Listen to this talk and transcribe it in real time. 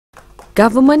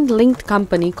Government-linked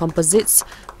company Composites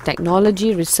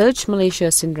Technology Research Malaysia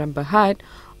RM3.5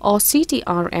 or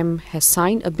CTRM has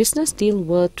signed a business deal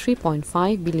worth 3.5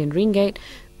 billion ringgit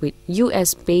with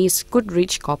US-based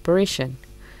Goodrich Corporation.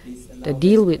 The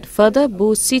deal will further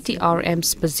boost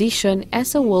CTRM's position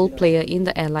as a world player in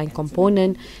the airline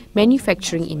component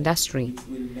manufacturing industry.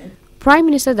 Prime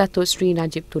Minister Datuk Sri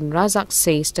Najib Tun Razak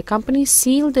says the company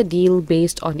sealed the deal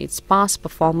based on its past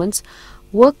performance,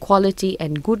 work quality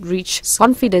and Goodrich's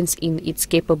confidence in its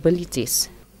capabilities.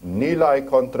 Nilai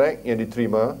kontrak yang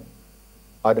diterima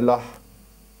adalah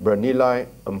bernilai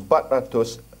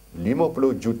 450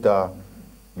 juta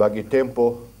bagi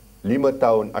tempoh 5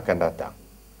 tahun akan datang.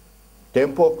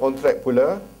 Tempoh kontrak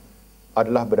pula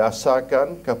adalah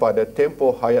berdasarkan kepada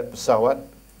tempoh hayat pesawat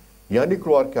yang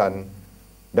dikeluarkan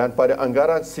dan pada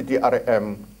anggaran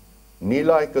CTRM,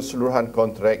 nilai keseluruhan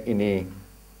kontrak ini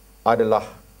adalah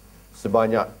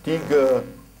sebanyak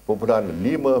 3.5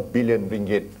 bilion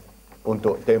ringgit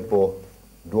untuk tempoh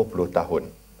 20 tahun.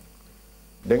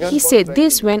 He said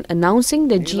this when announcing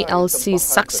the GLC's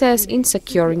success in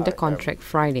securing the contract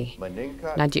Friday.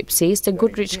 Najib says the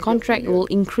Goodrich contract will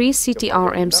increase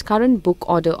CTRM's current book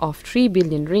order of 3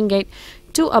 billion ringgit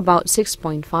to about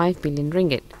 6.5 billion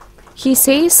ringgit. He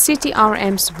says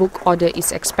CTRM's book order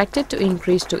is expected to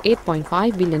increase to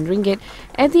 8.5 billion ringgit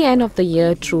at the end of the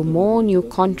year through more new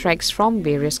contracts from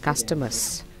various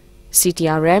customers.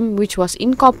 CTRM, which was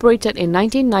incorporated in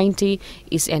 1990,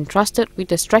 is entrusted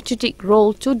with a strategic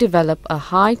role to develop a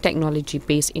high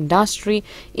technology-based industry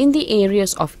in the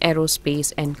areas of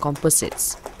aerospace and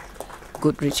composites.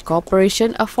 Goodrich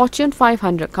Corporation, a Fortune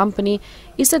 500 company,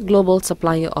 is a global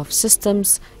supplier of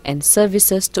systems and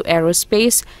services to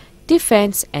aerospace,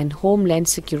 defense and homeland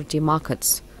security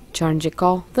markets. Charan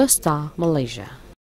Jekau, The Star, Malaysia.